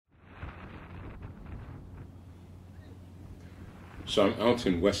So I'm out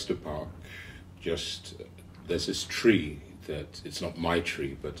in Wester Park, there's this tree that, it's not my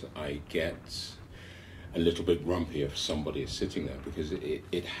tree, but I get a little bit grumpy if somebody is sitting there, because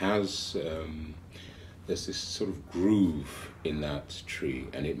it has, there's this sort of groove in that tree,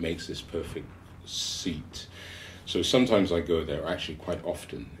 and it makes this perfect seat. So sometimes I go there, actually quite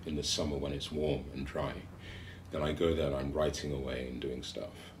often in the summer when it's warm and dry, then I go there and I'm writing away and doing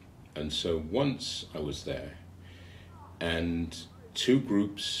stuff. And so once I was there, and two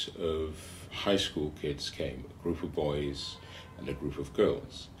groups of high school kids came, a group of boys and a group of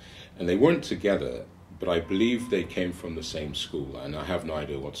girls. And they weren't together, but I believe they came from the same school, and I have no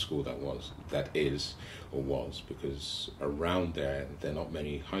idea what school that is or was, because around there are not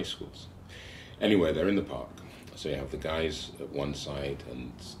many high schools. Anyway, they're in the park. So you have the guys at one side,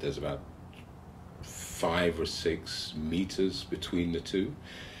 and there's about 5 or 6 meters between the two.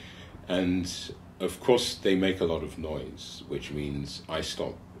 And of course they make a lot of noise, which means I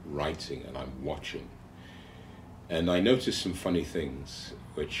stop writing and I'm watching. And I noticed some funny things,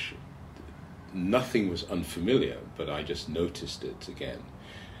 which nothing was unfamiliar, but I just noticed it again.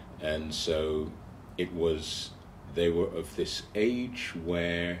 And so they were of this age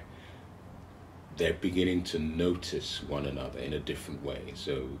where they're beginning to notice one another in a different way.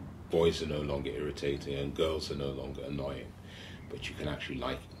 So boys are no longer irritating and girls are no longer annoying, but you can actually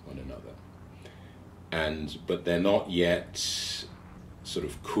like one another. But they're not yet sort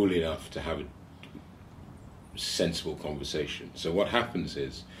of cool enough to have a sensible conversation. So what happens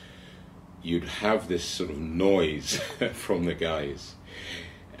is you'd have this sort of noise from the guys,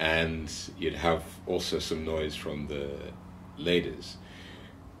 and you'd have also some noise from the ladies,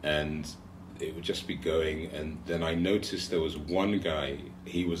 and it would just be going. And then I noticed there was one guy,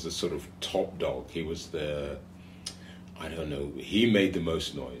 he was the sort of top dog, he was he made the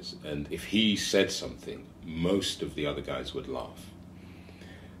most noise, and if he said something, most of the other guys would laugh.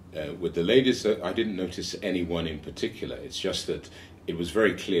 With the ladies, I didn't notice anyone in particular. It's just that it was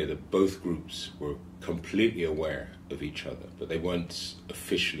very clear that both groups were completely aware of each other, but they weren't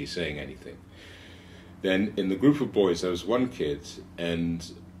officially saying anything. Then in the group of boys, there was one kid, and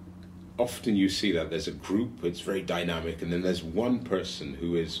often you see that there's a group, it's very dynamic, and then there's one person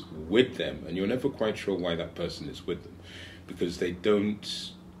who is with them, and you're never quite sure why that person is with them, because they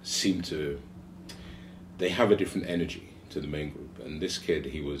don't seem to, they have a different energy to the main group. And this kid,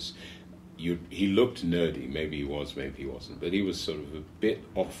 he looked nerdy, maybe he was, maybe he wasn't, but he was sort of a bit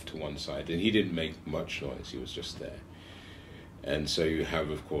off to one side, and he didn't make much noise, he was just there. And so you have,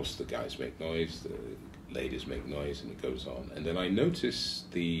 of course, the guys make noise, the ladies make noise, and it goes on. And then I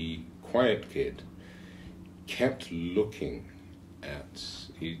noticed the quiet kid kept looking at,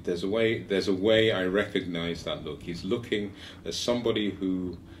 there's a way I recognize that look. He's looking at somebody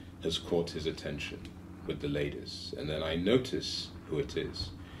who has caught his attention with the ladies, and then I notice who it is.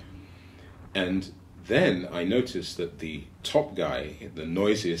 And then I notice that the top guy, the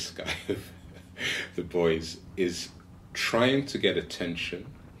noisiest guy of the boys, is trying to get attention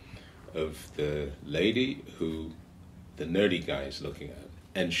of the lady who the nerdy guy is looking at.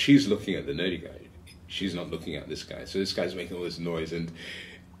 And she's looking at the nerdy guy. She's not looking at this guy. So this guy's making all this noise, and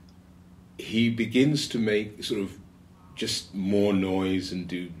he begins to make sort of just more noise and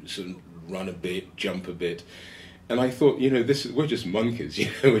do sort of run a bit, jump a bit. And I thought, we're just monkeys,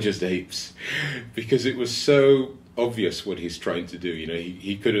 we're just apes, because it was so obvious what he's trying to do.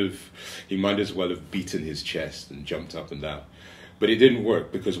 He might as well have beaten his chest and jumped up and down. But it didn't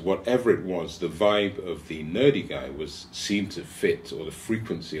work, because whatever it was, the vibe of the nerdy guy seemed to fit, or the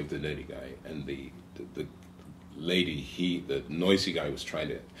frequency of the nerdy guy, and the lady, the noisy guy was trying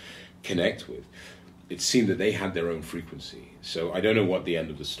to connect with. It seemed that they had their own frequency. So I don't know what the end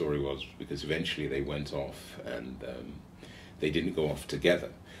of the story was, because eventually they went off, and they didn't go off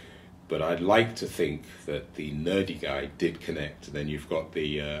together. But I'd like to think that the nerdy guy did connect, and then you've got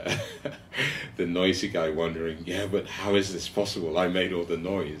the the noisy guy wondering, yeah, but how is this possible? I made all the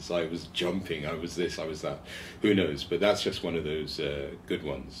noise, I was jumping, I was this, I was that. Who knows? But that's just one of those good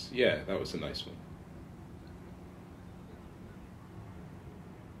ones. Yeah, that was a nice one.